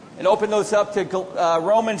and open those up to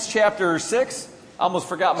Romans chapter 6. I almost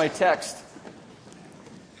forgot my text.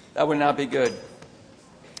 That would not be good.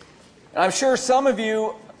 And I'm sure some of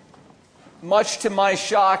you, much to my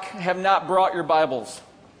shock, have not brought your Bibles.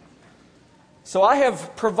 So I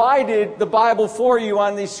have provided the Bible for you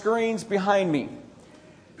on these screens behind me.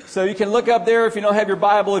 So you can look up there if you don't have your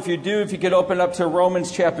Bible. If you do, if you could open up to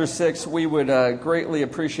Romans chapter 6, we would greatly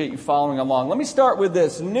appreciate you following along. Let me start with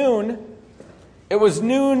this. It was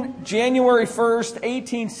noon, January 1st,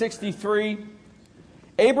 1863.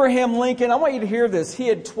 Abraham Lincoln, I want you to hear this. He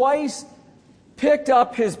had twice picked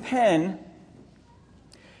up his pen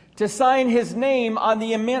to sign his name on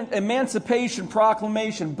the Emancipation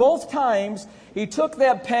Proclamation. Both times, he took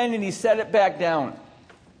that pen and he set it back down.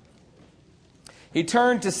 He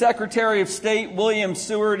turned to Secretary of State William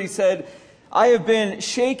Seward. He said, "I have been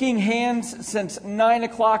shaking hands since 9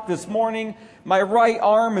 o'clock this morning. My right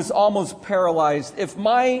arm is almost paralyzed. If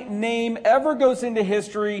my name ever goes into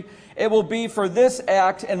history, it will be for this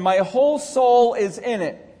act, and my whole soul is in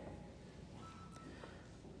it.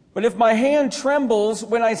 But if my hand trembles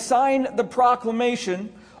when I sign the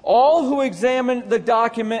proclamation, all who examine the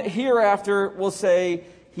document hereafter will say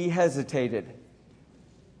he hesitated."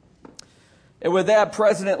 And with that,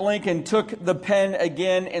 President Lincoln took the pen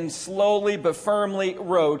again and slowly but firmly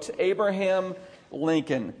wrote, Abraham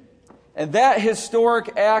Lincoln. And that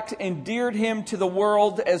historic act endeared him to the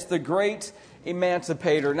world as the great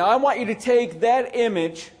emancipator. Now, I want you to take that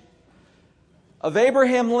image of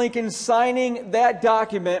Abraham Lincoln signing that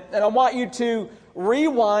document, and I want you to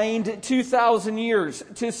rewind 2,000 years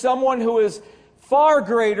to someone who is far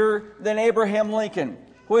greater than Abraham Lincoln,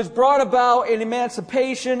 who has brought about an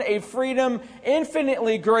emancipation, a freedom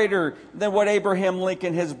infinitely greater than what Abraham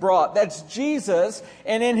Lincoln has brought. That's Jesus,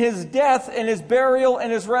 and in his death and his burial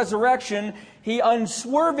and his resurrection, he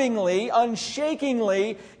unswervingly,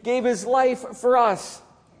 unshakingly gave his life for us.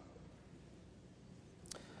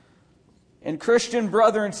 And Christian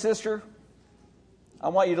brother and sister, I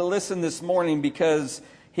want you to listen this morning because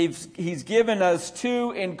he's given us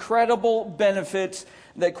two incredible benefits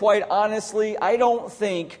that, quite honestly, I don't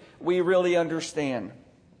think we really understand.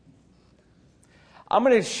 I'm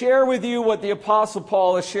going to share with you what the Apostle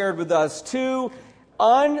Paul has shared with us. Two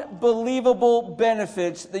unbelievable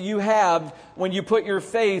benefits that you have when you put your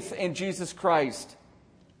faith in Jesus Christ.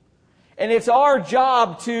 And it's our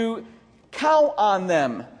job to count on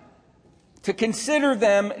them, to consider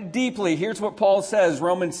them deeply. Here's what Paul says,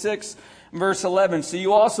 Romans 6, verse 11. So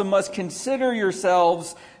you also must consider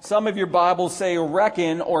yourselves, some of your Bibles say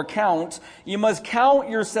reckon or count. You must count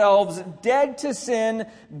yourselves dead to sin,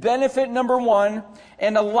 benefit number one,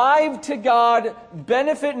 and alive to God,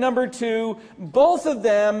 benefit number two, both of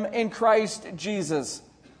them in Christ Jesus.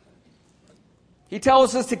 He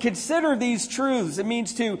tells us to consider these truths. It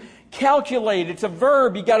means to calculate. It's a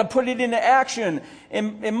verb. You got to put it into action.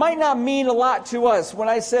 And it might not mean a lot to us when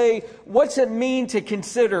I say, what's it mean to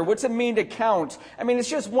consider? What's it mean to count? I mean, it's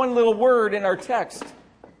just one little word in our text.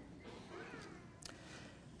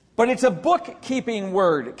 But it's a bookkeeping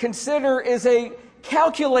word. Consider is a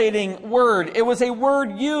calculating word. It was a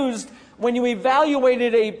word used when you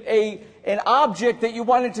evaluated an object that you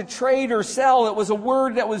wanted to trade or sell. It was a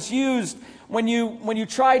word that was used when you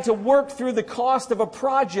tried to work through the cost of a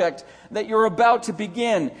project that you're about to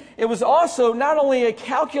begin. It was also not only a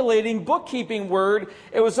calculating, bookkeeping word,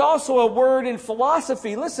 it was also a word in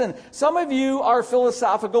philosophy. Listen, some of you are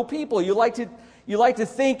philosophical people. You like to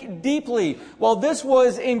think deeply. Well, this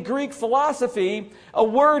was in Greek philosophy a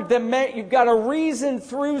word that meant you've got to reason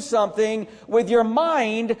through something with your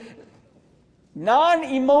mind,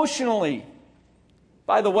 non-emotionally.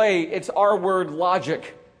 By the way, it's our word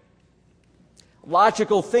logic.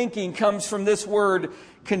 Logical thinking comes from this word,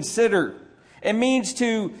 consider. It means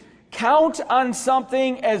to count on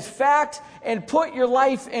something as fact and put your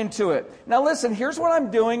life into it. Now listen, here's what I'm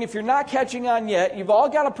doing. If you're not catching on yet, you've all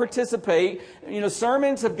got to participate.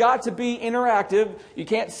 Sermons have got to be interactive. You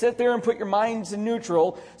can't sit there and put your minds in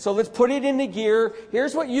neutral. So let's put it into gear.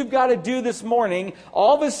 Here's what you've got to do this morning.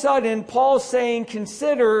 All of a sudden, Paul's saying,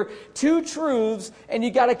 consider two truths, and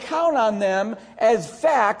you got to count on them as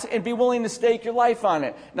fact and be willing to stake your life on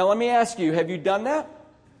it. Now let me ask you, have you done that?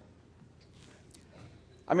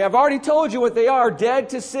 I've already told you what they are,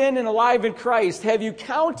 dead to sin and alive in Christ. Have you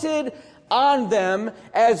counted on them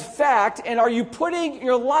as fact, and are you putting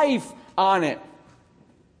your life on it?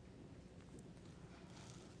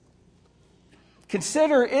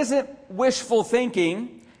 Consider isn't wishful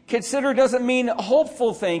thinking. Consider doesn't mean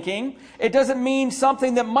hopeful thinking. It doesn't mean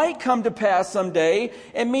something that might come to pass someday.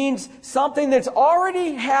 It means something that's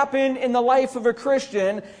already happened in the life of a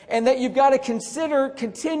Christian and that you've got to consider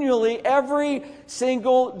continually every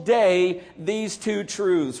single day these two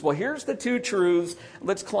truths. Well, here's the two truths.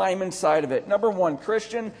 Let's climb inside of it. Number one,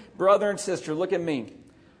 Christian, brother and sister, look at me.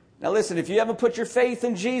 Now listen, if you haven't put your faith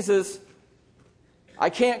in Jesus, I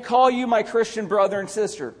can't call you my Christian brother and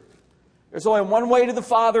sister. There's only one way to the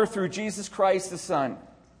Father, through Jesus Christ the Son.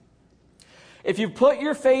 If you put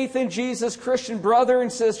your faith in Jesus, Christian brother and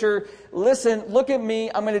sister, listen, look at me.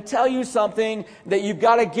 I'm going to tell you something that you've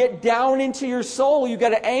got to get down into your soul. You've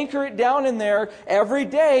got to anchor it down in there every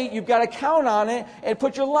day. You've got to count on it and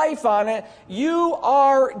put your life on it. You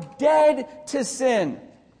are dead to sin.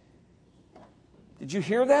 Did you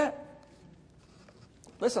hear that?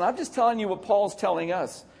 Listen, I'm just telling you what Paul's telling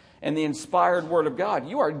us in the inspired Word of God.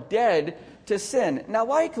 You are dead to sin. Now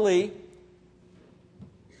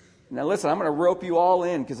listen, I'm going to rope you all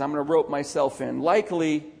in because I'm going to rope myself in.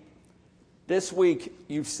 Likely, this week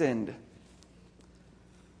you've sinned.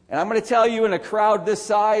 And I'm going to tell you, in a crowd this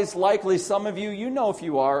size, likely some of you, you know if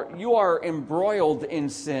you are embroiled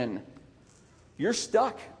in sin. You're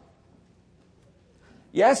stuck.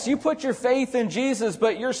 Yes, you put your faith in Jesus,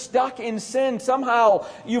 but you're stuck in sin. Somehow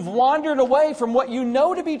you've wandered away from what you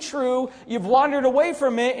know to be true. You've wandered away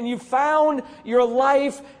from it, and you've found your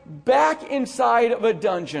life back inside of a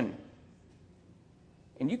dungeon.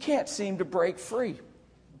 And you can't seem to break free.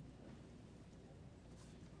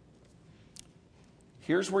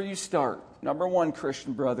 Here's where you start. Number one,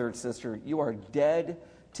 Christian brother and sister, you are dead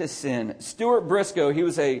to sin. Stuart Briscoe, he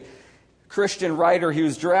was a Christian writer. He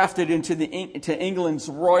was drafted into England's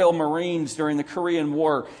Royal Marines during the Korean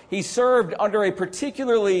War. He served under a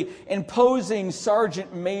particularly imposing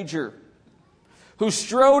sergeant major who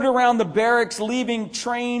strode around the barracks, leaving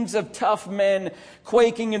trains of tough men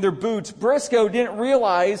quaking in their boots. Briscoe didn't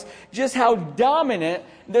realize just how dominant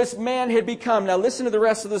this man had become. Now listen to the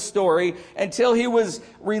rest of the story. Until he was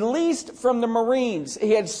released from the Marines,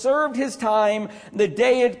 he had served his time, the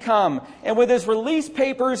day had come. And with his release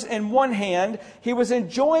papers in one hand, he was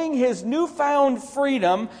enjoying his newfound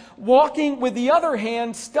freedom, walking with the other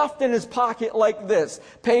hand stuffed in his pocket like this.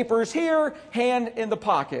 Papers here, hand in the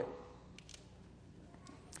pocket.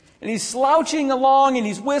 And he's slouching along and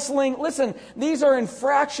he's whistling. Listen, these are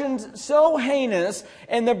infractions so heinous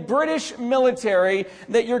in the British military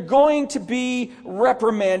that you're going to be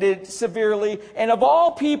reprimanded severely. And of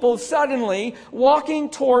all people, suddenly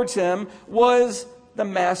walking towards him was the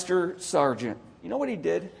master sergeant. You know what he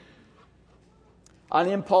did? On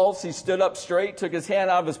impulse, he stood up straight, took his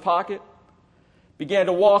hand out of his pocket, began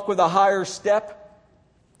to walk with a higher step.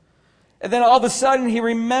 And then all of a sudden he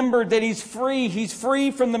remembered that he's free. He's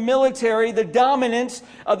free from the military, the dominance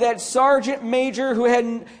of that sergeant major who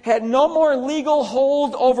had no more legal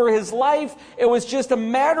hold over his life. It was just a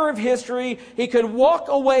matter of history. He could walk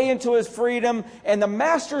away into his freedom, and the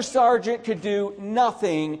master sergeant could do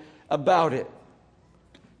nothing about it.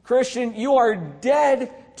 Christian, you are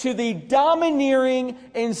dead to the domineering,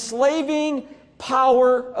 enslaving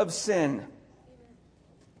power of sin.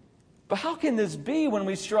 But how can this be when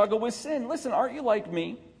we struggle with sin? Listen, aren't you like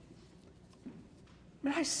me?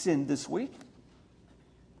 I sinned this week.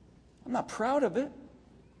 I'm not proud of it.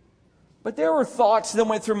 But there were thoughts that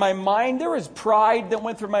went through my mind. There was pride that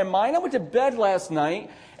went through my mind. I went to bed last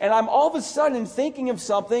night, and I'm all of a sudden thinking of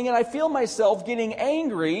something, and I feel myself getting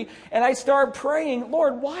angry, and I start praying,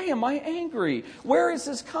 Lord, why am I angry? Where is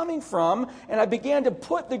this coming from? And I began to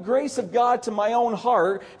put the grace of God to my own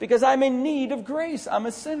heart, because I'm in need of grace. I'm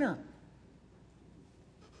a sinner.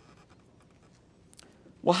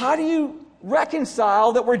 Well, how do you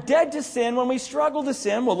reconcile that we're dead to sin when we struggle to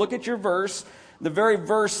sin? Well, look at your verse. The very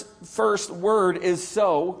first word is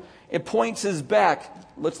so. It points us back.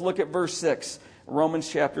 Let's look at verse 6. Romans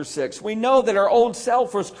chapter 6. We know that our old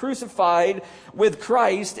self was crucified with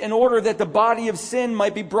Christ in order that the body of sin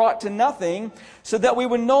might be brought to nothing, so that we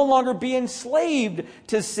would no longer be enslaved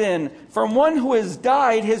to sin. For one who has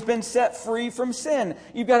died has been set free from sin.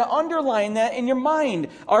 You've got to underline that in your mind.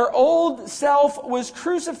 Our old self was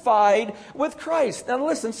crucified with Christ. Now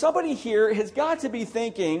listen, somebody here has got to be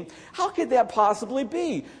thinking, how could that possibly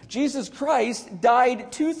be? Jesus Christ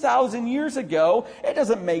died 2,000 years ago. It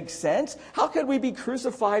doesn't make sense. How could we be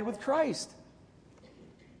crucified with Christ?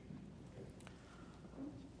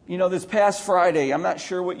 You know, this past Friday, I'm not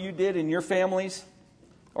sure what you did in your families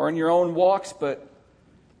or in your own walks, but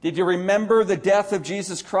Did you remember the death of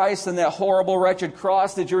Jesus Christ on that horrible, wretched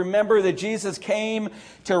cross? Did you remember that Jesus came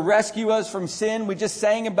to rescue us from sin? We just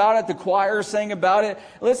sang about it. The choir sang about it.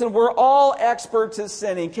 Listen, we're all experts at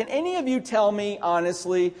sinning. Can any of you tell me,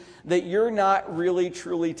 honestly, that you're not really,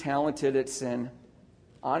 truly talented at sin?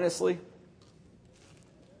 Honestly?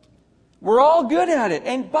 We're all good at it.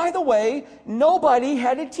 And by the way, nobody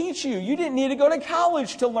had to teach you. You didn't need to go to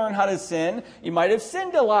college to learn how to sin. You might have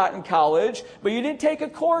sinned a lot in college, but you didn't take a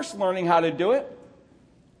course learning how to do it.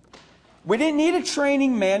 We didn't need a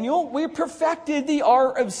training manual. We perfected the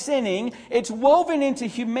art of sinning. It's woven into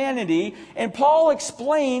humanity. And Paul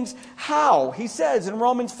explains how. He says in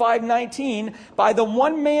Romans 5:19, by the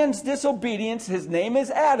one man's disobedience, his name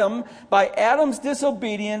is Adam, by Adam's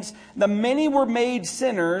disobedience, the many were made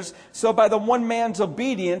sinners. So by the one man's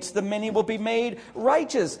obedience, the many will be made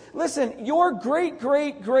righteous. Listen, your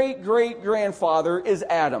great-great-great-great-grandfather is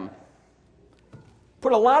Adam.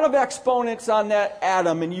 Put a lot of exponents on that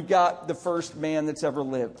Adam, and you've got the first man that's ever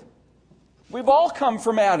lived. We've all come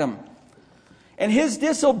from Adam. And his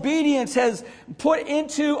disobedience has put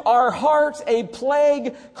into our hearts a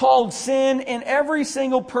plague called sin, and every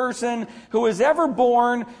single person who is ever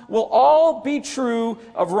born will all be true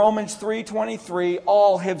of Romans 3:23.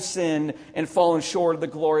 All have sinned and fallen short of the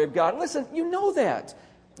glory of God. Listen, you know that.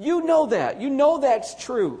 You know that. You know that's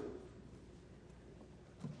true.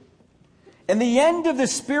 And the end of the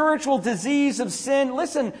spiritual disease of sin,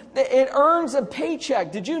 listen, it earns a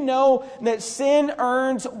paycheck. Did you know that sin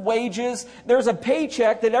earns wages? There's a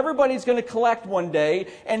paycheck that everybody's going to collect one day,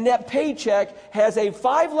 and that paycheck has a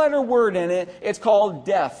 5-letter word in it. It's called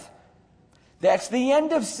death. That's the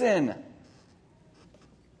end of sin.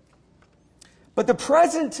 But the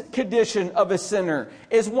present condition of a sinner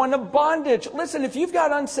is one of bondage. Listen, if you've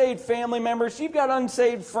got unsaved family members, you've got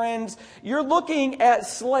unsaved friends, you're looking at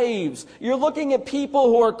slaves. You're looking at people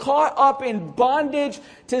who are caught up in bondage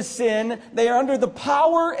to sin. They are under the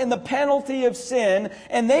power and the penalty of sin,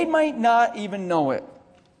 and they might not even know it.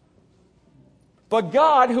 But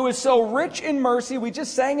God, who is so rich in mercy, we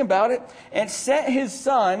just sang about it, and sent His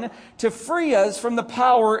Son to free us from the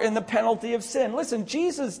power and the penalty of sin. Listen,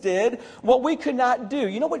 Jesus did what we could not do.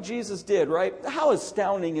 You know what Jesus did, right? How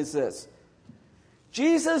astounding is this?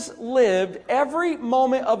 Jesus lived every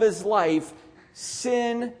moment of His life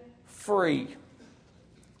sin-free.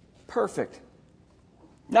 Perfect.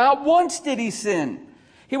 Not once did He sin.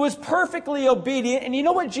 He was perfectly obedient. And you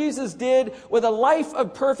know what Jesus did with a life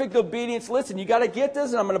of perfect obedience? Listen, you got to get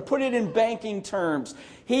this, and I'm going to put it in banking terms.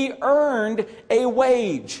 He earned a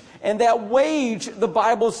wage. And that wage, the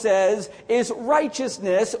Bible says, is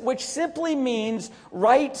righteousness, which simply means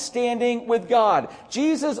right standing with God.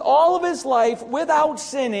 Jesus, all of His life, without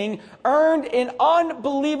sinning, earned an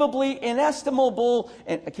unbelievably inestimable,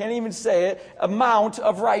 and I can't even say it, amount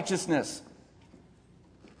of righteousness.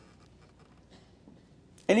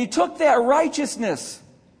 And He took that righteousness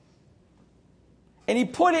and He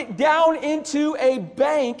put it down into a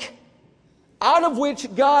bank out of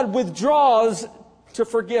which God withdraws to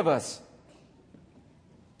forgive us.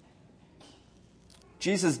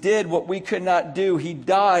 Jesus did what we could not do. He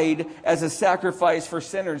died as a sacrifice for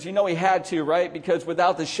sinners. You know He had to, right? Because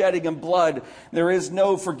without the shedding of blood, there is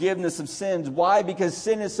no forgiveness of sins. Why? Because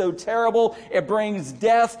sin is so terrible. It brings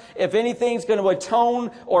death. If anything's going to atone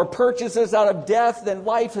or purchase us out of death, then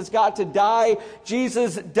life has got to die.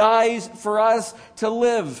 Jesus dies for us to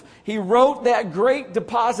live. He wrote that great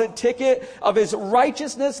deposit ticket of His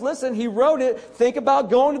righteousness. Listen, He wrote it. Think about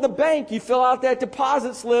going to the bank. You fill out that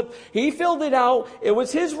deposit slip. He filled it out. It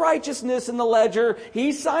was His righteousness in the ledger.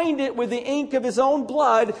 He signed it with the ink of His own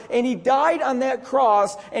blood, and He died on that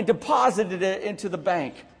cross and deposited it into the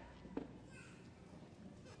bank.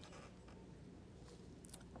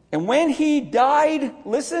 And when He died,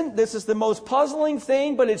 listen, this is the most puzzling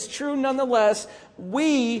thing, but it's true nonetheless,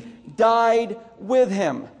 we died with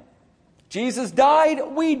Him. Jesus died,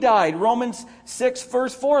 we died. Romans 6,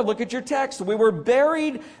 verse 4. Look at your text. We were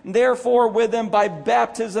buried, therefore, with Him by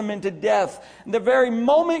baptism into death. The very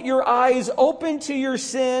moment your eyes open to your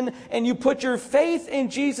sin and you put your faith in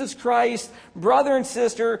Jesus Christ, brother and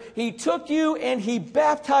sister, He took you and He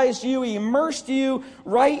baptized you, He immersed you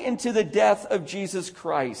right into the death of Jesus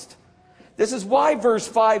Christ. This is why verse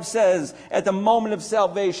 5 says, at the moment of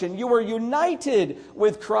salvation, you were united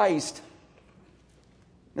with Christ.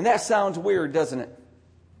 And that sounds weird, doesn't it?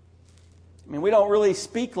 I mean, we don't really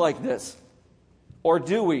speak like this. Or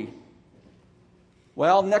do we?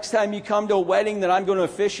 Well, next time you come to a wedding that I'm going to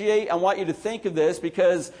officiate, I want you to think of this,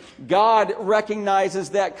 because God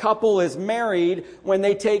recognizes that couple is married when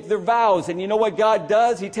they take their vows. And you know what God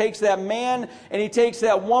does? He takes that man and He takes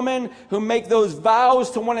that woman who make those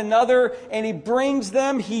vows to one another, and He brings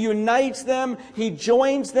them, He unites them, He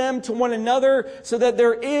joins them to one another so that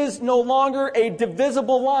there is no longer a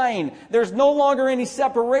divisible line. There's no longer any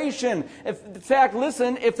separation. In fact,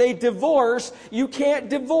 listen, if they divorce, you can't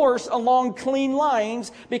divorce along clean lines,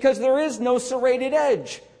 because there is no serrated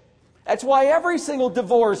edge. That's why every single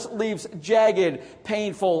divorce leaves jagged,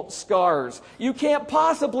 painful scars. You can't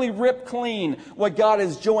possibly rip clean what God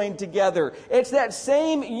has joined together. It's that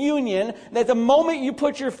same union that the moment you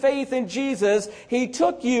put your faith in Jesus, He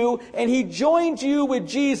took you and He joined you with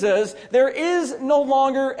Jesus. There is no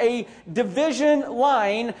longer a division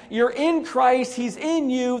line. You're in Christ. He's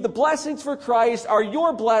in you. The blessings for Christ are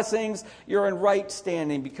your blessings. You're in right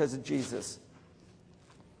standing because of Jesus.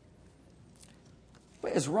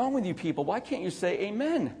 What is wrong with you people? Why can't you say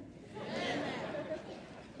amen? Amen.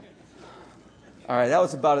 All right, that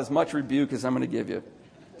was about as much rebuke as I'm going to give you.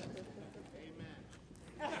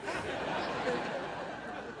 Amen.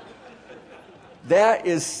 That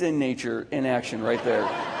is sin nature in action right there.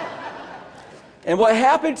 And what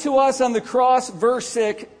happened to us on the cross, verse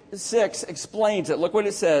 6 explains it. Look what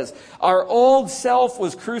it says. Our old self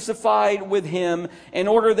was crucified with Him in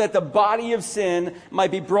order that the body of sin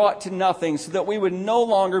might be brought to nothing, so that we would no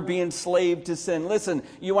longer be enslaved to sin. Listen,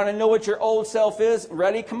 you want to know what your old self is?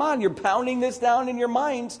 Ready? Come on, you're pounding this down in your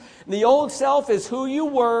minds. The old self is who you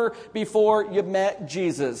were before you met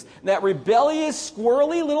Jesus. That rebellious,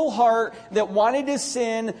 squirrely little heart that wanted to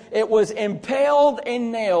sin, it was impaled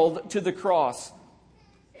and nailed to the cross.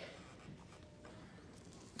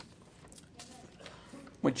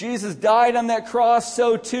 When Jesus died on that cross,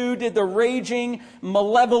 so too did the raging,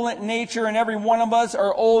 malevolent nature in every one of us,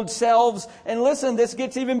 our old selves. And listen, this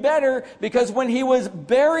gets even better, because when He was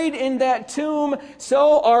buried in that tomb,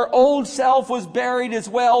 so our old self was buried as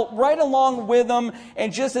well, right along with Him.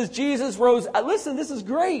 And just as Jesus rose, listen, this is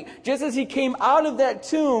great. Just as He came out of that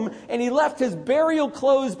tomb and He left His burial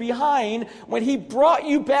clothes behind, when He brought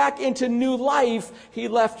you back into new life, He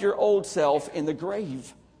left your old self in the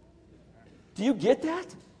grave. Do you get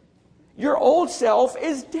that? Your old self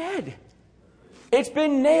is dead. It's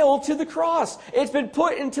been nailed to the cross. It's been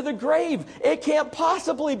put into the grave. It can't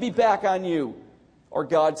possibly be back on you, or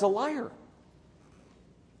God's a liar.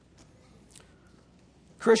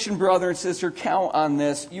 Christian brother and sister, count on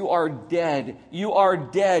this. You are dead. You are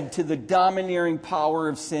dead to the domineering power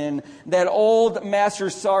of sin. That old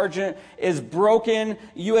master sergeant is broken.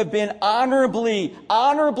 You have been honorably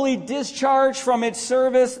discharged from its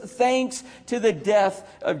service thanks to the death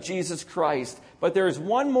of Jesus Christ. But there is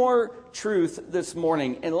one more truth this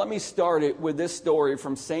morning, and let me start it with this story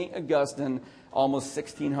from St. Augustine almost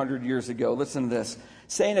 1,600 years ago. Listen to this.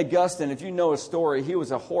 St. Augustine, if you know his story, he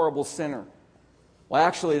was a horrible sinner. Well,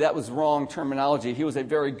 actually, that was wrong terminology. He was a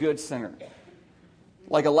very good sinner,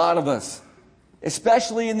 like a lot of us,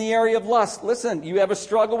 especially in the area of lust. Listen, you have a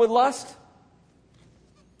struggle with lust?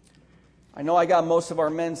 I know I got most of our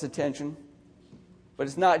men's attention, but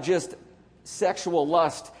it's not just sexual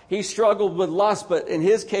lust. He struggled with lust, but in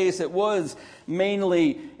his case, it was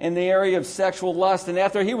mainly in the area of sexual lust. And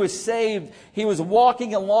after he was saved, he was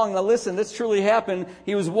walking along. Now listen, this truly happened.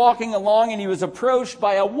 He was walking along and he was approached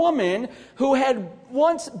by a woman who had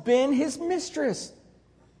once been his mistress.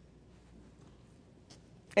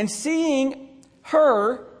 And seeing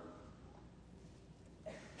her,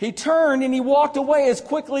 he turned and he walked away as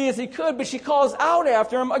quickly as he could, but she calls out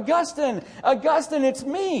after him, Augustine, Augustine, it's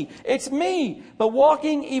me. But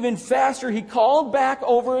walking even faster, he called back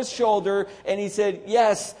over his shoulder and he said,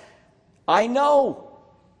 yes, I know,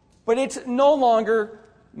 but it's no longer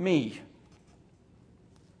me.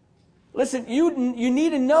 Listen, you need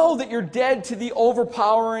to know that you're dead to the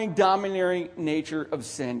overpowering, domineering nature of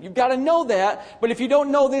sin. You've got to know that. But if you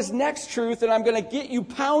don't know this next truth that I'm going to get you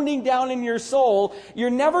pounding down in your soul, you're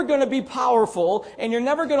never going to be powerful and you're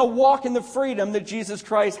never going to walk in the freedom that Jesus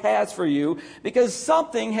Christ has for you, because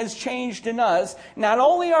something has changed in us. Not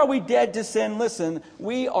only are we dead to sin, listen,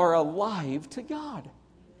 we are alive to God.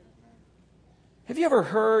 Have you ever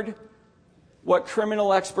heard what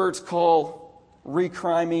criminal experts call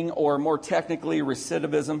recriming, or more technically,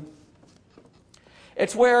 recidivism?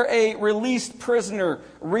 It's where a released prisoner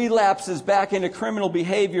relapses back into criminal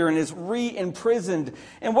behavior and is re-imprisoned.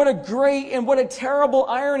 And what a great and what a terrible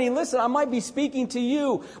irony. Listen, I might be speaking to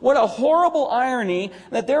you. What a horrible irony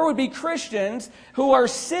that there would be Christians who are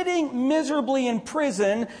sitting miserably in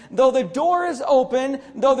prison, though the door is open,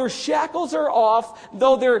 though their shackles are off,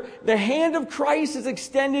 though the hand of Christ is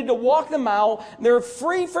extended to walk them out. They're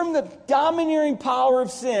free from the domineering power of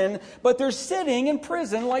sin, but they're sitting in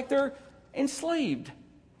prison like they're enslaved.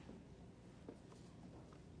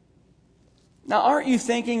 Now, aren't you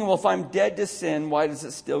thinking, well, if I'm dead to sin, why does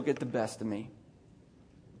it still get the best of me?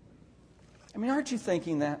 I mean, aren't you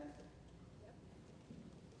thinking that?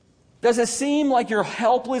 Does it seem like you're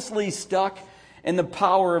helplessly stuck in the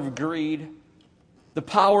power of greed, the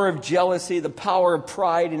power of jealousy, the power of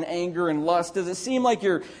pride and anger and lust? Does it seem like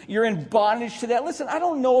you're in bondage to that? Listen, I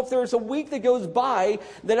don't know if there's a week that goes by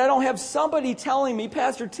that I don't have somebody telling me,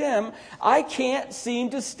 Pastor Tim, I can't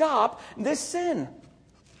seem to stop this sin.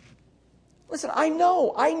 Listen, I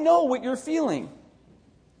know what you're feeling.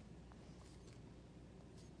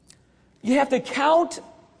 You have to count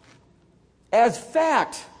as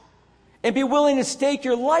fact and be willing to stake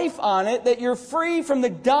your life on it, that you're free from the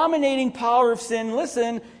dominating power of sin,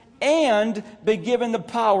 listen, and be given the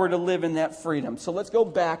power to live in that freedom. So let's go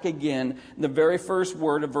back again. The very first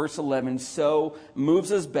word of verse 11, so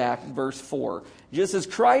moves us back to verse 4. Just as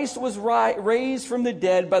Christ was raised from the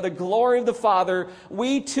dead by the glory of the Father,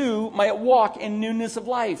 we too might walk in newness of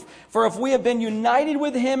life. For if we have been united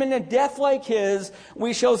with him in a death like his,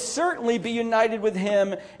 we shall certainly be united with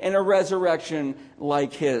him in a resurrection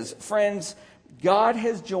like his. Friends, God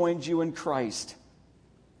has joined you in Christ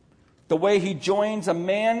the way he joins a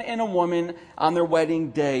man and a woman on their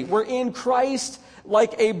wedding day. We're in Christ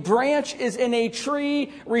like a branch is in a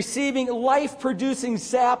tree receiving life-producing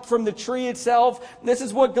sap from the tree itself. This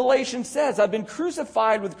is what Galatians says. I've been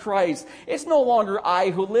crucified with Christ. It's no longer I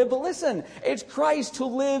who live, but listen, it's Christ who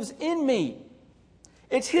lives in me.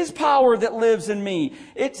 It's his power that lives in me.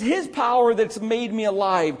 It's his power that's made me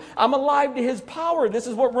alive. I'm alive to his power. This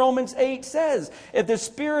is what Romans 8 says. If the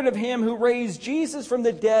spirit of him who raised Jesus from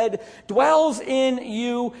the dead dwells in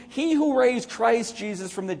you, he who raised Christ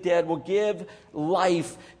Jesus from the dead will give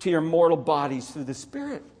life to your mortal bodies through the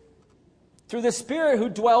Spirit. Through the Spirit who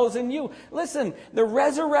dwells in you. Listen, the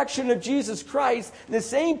resurrection of Jesus Christ, the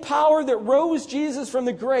same power that rose Jesus from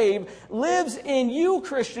the grave, lives in you,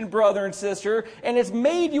 Christian brother and sister, and it's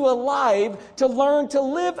made you alive to learn to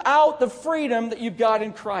live out the freedom that you've got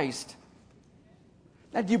in Christ.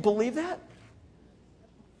 Now, do you believe that?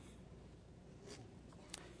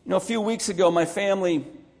 You know, a few weeks ago, my family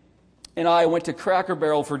and I went to Cracker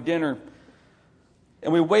Barrel for dinner.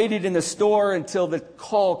 And we waited in the store until the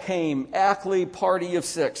call came, Ackley Party of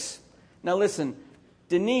Six. Now listen,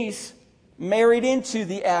 Denise married into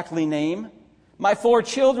the Ackley name. My 4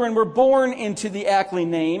 children were born into the Ackley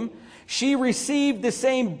name. She received the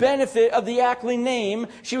same benefit of the Ackley name.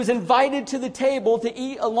 She was invited to the table to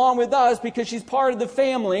eat along with us because she's part of the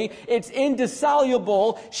family. It's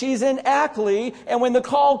indissoluble. She's in Ackley. And when the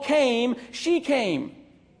call came, she came.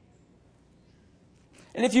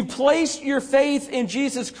 And if you place your faith in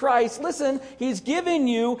Jesus Christ, listen, he's given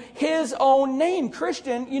you his own name.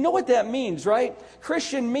 Christian, you know what that means, right?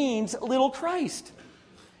 Christian means little Christ.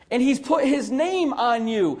 And he's put his name on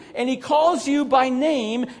you. And he calls you by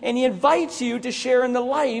name. And he invites you to share in the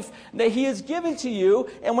life that he has given to you.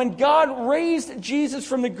 And when God raised Jesus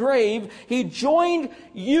from the grave, he joined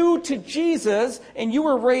you to Jesus. And you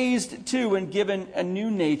were raised too and given a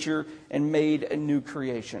new nature and made a new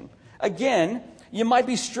creation. Again, you might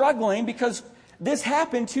be struggling because this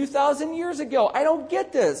happened 2,000 years ago. I don't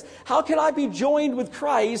get this. How can I be joined with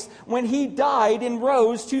Christ when he died and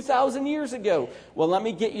rose 2,000 years ago? Well, let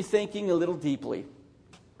me get you thinking a little deeply.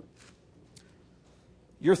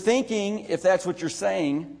 You're thinking, if that's what you're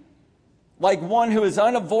saying, like one who is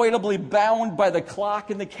unavoidably bound by the clock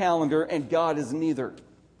and the calendar, and God is neither.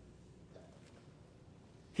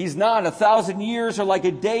 He's not. 1,000 years are like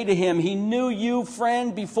a day to him. He knew you,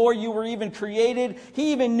 friend, before you were even created.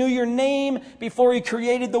 He even knew your name before he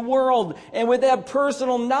created the world. And with that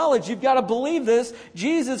personal knowledge, you've got to believe this,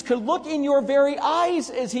 Jesus could look in your very eyes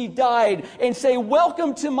as he died and say,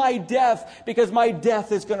 welcome to my death, because my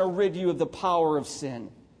death is going to rid you of the power of sin.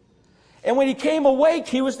 And when he came awake,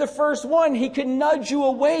 he was the first one. He could nudge you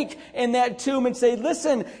awake in that tomb and say,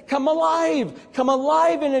 listen, come alive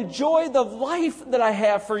and enjoy the life that I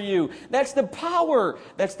have for you. That's the power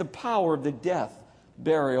of the death,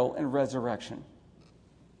 burial, and resurrection.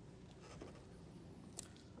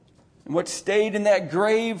 And what stayed in that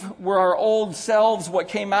grave were our old selves. What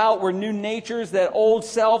came out were new natures, that old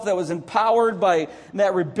self that was empowered by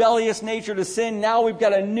that rebellious nature to sin. Now we've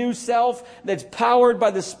got a new self that's powered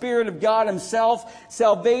by the Spirit of God Himself.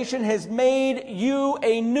 Salvation has made you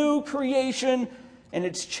a new creation, and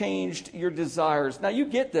it's changed your desires. Now you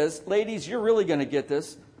get this. Ladies, you're really going to get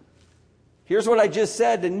this. Here's what I just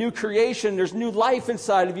said. The new creation, there's new life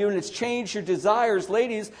inside of you, and it's changed your desires.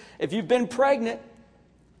 Ladies, if you've been pregnant,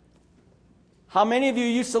 how many of you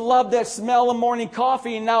used to love that smell of morning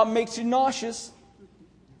coffee and now it makes you nauseous?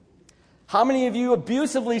 How many of you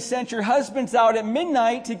abusively sent your husbands out at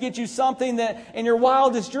midnight to get you something that in your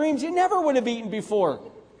wildest dreams you never would have eaten before?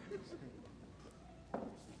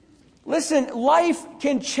 Listen, life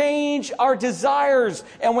can change our desires.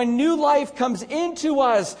 And when new life comes into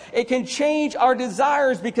us, it can change our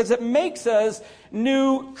desires because it makes us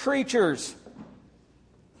new creatures.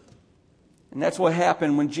 And that's what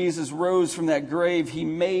happened when Jesus rose from that grave. He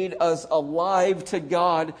made us alive to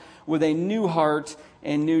God with a new heart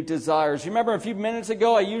and new desires. You remember a few minutes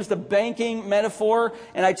ago I used the banking metaphor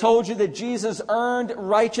and I told you that Jesus earned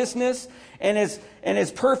righteousness and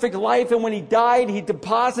his perfect life, and when He died, He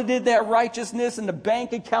deposited that righteousness in the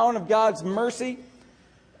bank account of God's mercy.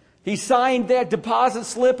 He signed that deposit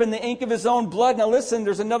slip in the ink of His own blood. Now listen,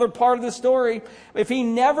 there's another part of the story. If he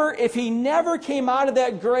never came out of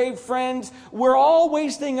that grave, friends, we're all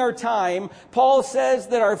wasting our time. Paul says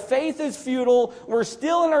that our faith is futile. We're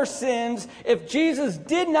still in our sins. If Jesus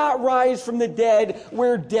did not rise from the dead,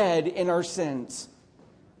 we're dead in our sins.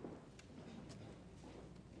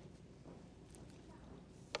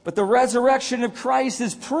 But the resurrection of Christ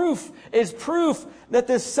is proof that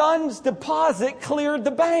the Son's deposit cleared the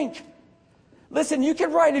bank. Listen, you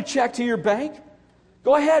can write a check to your bank.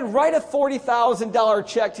 Go ahead, write a $40,000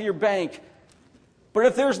 check to your bank. But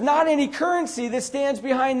if there's not any currency that stands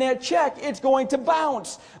behind that check, it's going to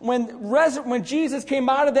bounce. When Jesus came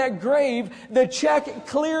out of that grave, the check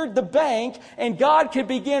cleared the bank, and God could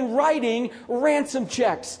begin writing ransom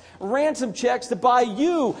checks to buy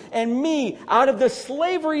you and me out of the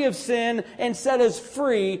slavery of sin and set us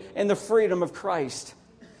free in the freedom of Christ.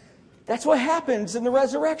 That's what happens in the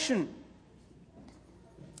resurrection.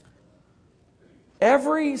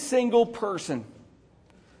 Every single person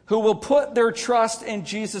who will put their trust in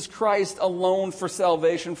Jesus Christ alone for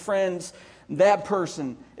salvation, friends, that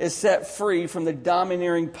person is set free from the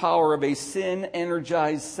domineering power of a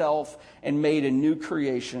sin-energized self and made a new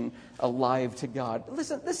creation alive to God.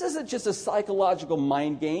 Listen, this isn't just a psychological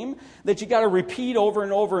mind game that you got to repeat over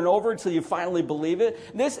and over and over until you finally believe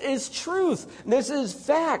it. This is truth. This is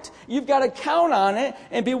fact. You've got to count on it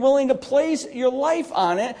and be willing to place your life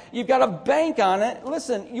on it. You've got to bank on it.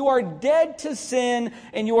 Listen, you are dead to sin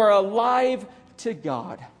and you are alive to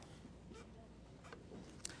God.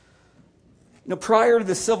 Now, prior to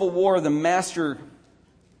the Civil War, the master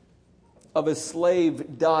of a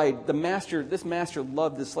slave died. This master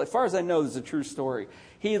loved this slave. As far as I know, this is a true story.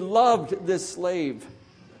 He loved this slave.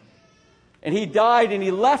 And he died and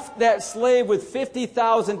he left that slave with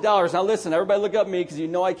 $50,000. Now listen, everybody look up at me because you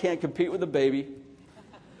know I can't compete with a baby.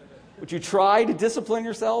 Would you try to discipline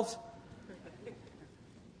yourselves?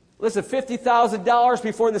 Listen, $50,000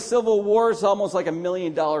 before the Civil War is almost like $1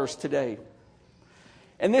 million today.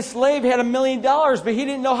 And this slave had $1 million, but he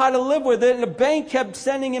didn't know how to live with it. And the bank kept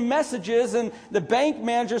sending him messages. And the bank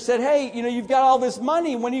manager said, hey, you've got all this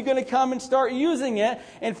money. When are you going to come and start using it?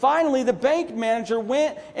 And finally, the bank manager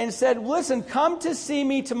went and said, listen, come to see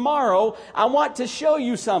me tomorrow. I want to show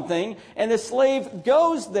you something. And the slave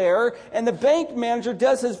goes there. And the bank manager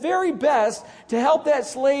does his very best to help that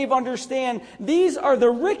slave understand these are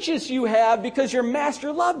the riches you have because your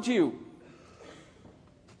master loved you.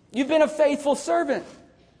 You've been a faithful servant.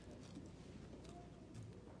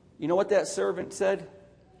 You know what that servant said?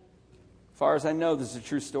 As far as I know, this is a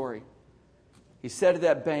true story. He said to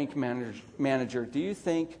that bank manager, do you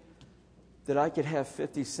think that I could have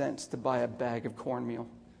 50 cents to buy a bag of cornmeal?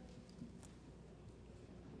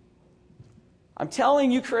 I'm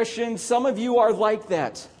telling you, Christians, some of you are like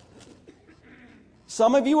that.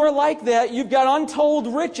 Some of you are like that. You've got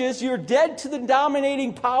untold riches. You're dead to the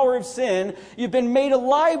dominating power of sin. You've been made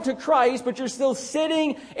alive to Christ, but you're still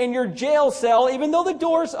sitting in your jail cell. Even though the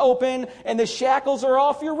door's open and the shackles are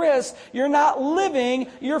off your wrists, you're not living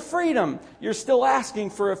your freedom. You're still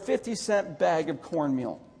asking for a 50-cent bag of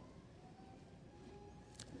cornmeal.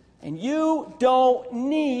 And you don't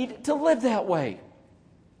need to live that way.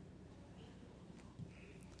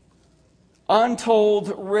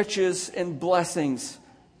 Untold riches and blessings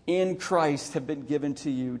in Christ have been given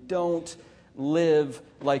to you. Don't live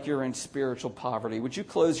like you're in spiritual poverty. Would you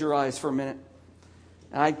close your eyes for a minute?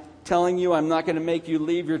 And telling you I'm not going to make you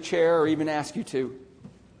leave your chair or even ask you to.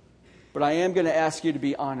 But I am going to ask you to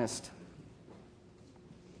be honest.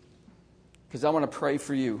 Because I want to pray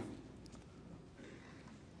for you.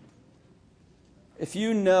 If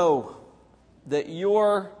you know that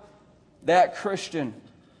you're that Christian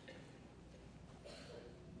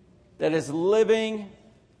that is living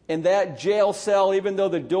in that jail cell even though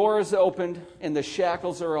the door is opened and the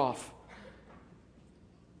shackles are off.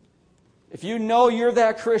 If you know you're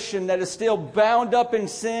that Christian that is still bound up in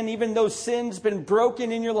sin even though sin's been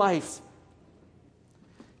broken in your life,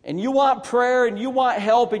 and you want prayer and you want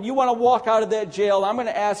help and you want to walk out of that jail, I'm going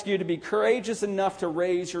to ask you to be courageous enough to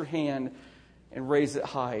raise your hand and raise it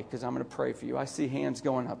high, because I'm going to pray for you. I see hands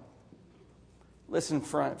going up. Listen,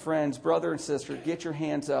 friends, brother and sister, get your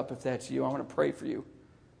hands up if that's you. I want to pray for you.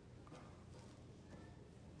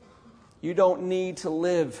 You don't need to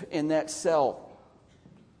live in that cell.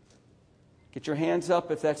 Get your hands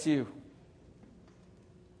up if that's you.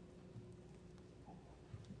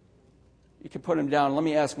 You can put them down. Let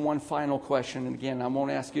me ask one final question. And again, I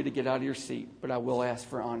won't ask you to get out of your seat, but I will ask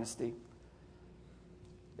for honesty.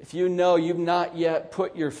 If you know you've not yet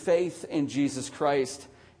put your faith in Jesus Christ,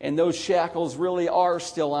 and those shackles really are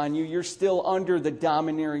still on you, you're still under the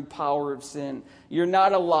domineering power of sin. You're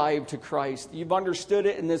not alive to Christ. You've understood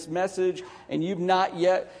it in this message, and you've not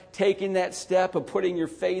yet taken that step of putting your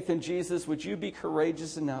faith in Jesus. Would you be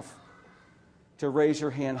courageous enough to raise your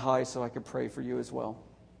hand high so I could pray for you as well?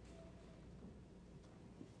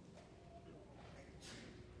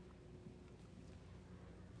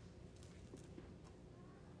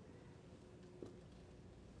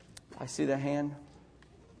 I see the hand.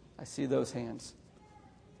 I see those hands.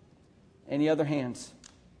 Any other hands?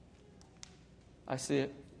 I see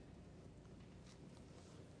it.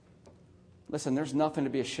 Listen, there's nothing to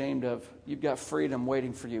be ashamed of. You've got freedom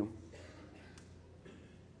waiting for you.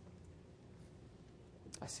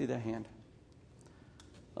 I see that hand.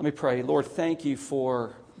 Let me pray. Lord, thank you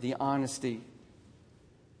for the honesty.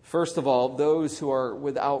 First of all, those who are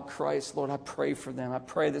without Christ, Lord, I pray for them. I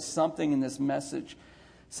pray that something in this message,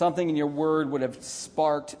 something in your word would have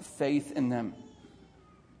sparked faith in them.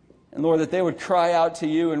 And Lord, that they would cry out to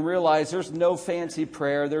you and realize there's no fancy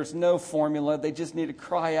prayer, there's no formula. They just need to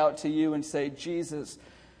cry out to you and say, Jesus,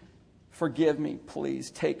 forgive me, please.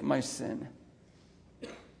 Take my sin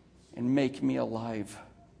and make me alive.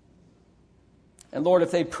 And Lord,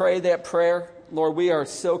 if they pray that prayer, Lord, we are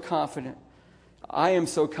so confident. I am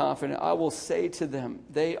so confident. I will say to them,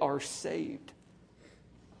 they are saved.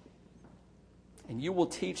 And you will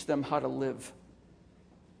teach them how to live.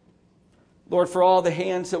 Lord, for all the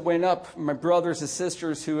hands that went up, my brothers and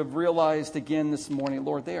sisters who have realized again this morning,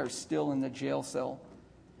 Lord, they are still in the jail cell.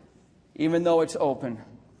 Even though it's open.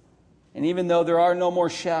 And even though there are no more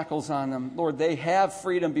shackles on them, Lord, they have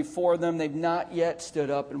freedom before them. They've not yet stood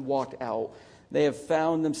up and walked out. They have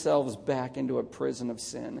found themselves back into a prison of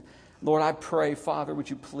sin. Lord, I pray, Father, would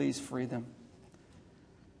you please free them?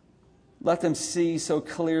 Let them see so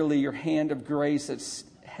clearly your hand of grace that's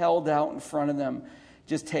held out in front of them.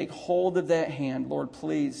 Just take hold of that hand. Lord,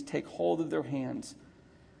 please take hold of their hands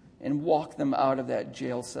and walk them out of that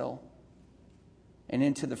jail cell and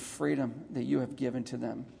into the freedom that you have given to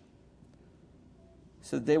them,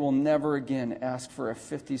 so that they will never again ask for a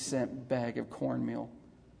 50-cent bag of cornmeal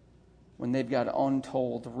when they've got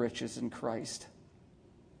untold riches in Christ.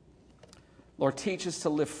 Lord, teach us to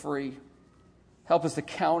live free. Help us to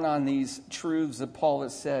count on these truths that Paul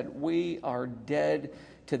has said. We are dead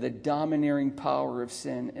to the domineering power of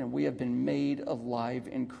sin, and we have been made alive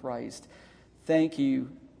in Christ. Thank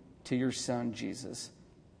you to your Son, Jesus.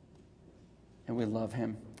 And we love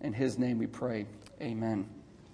him. In his name we pray. Amen.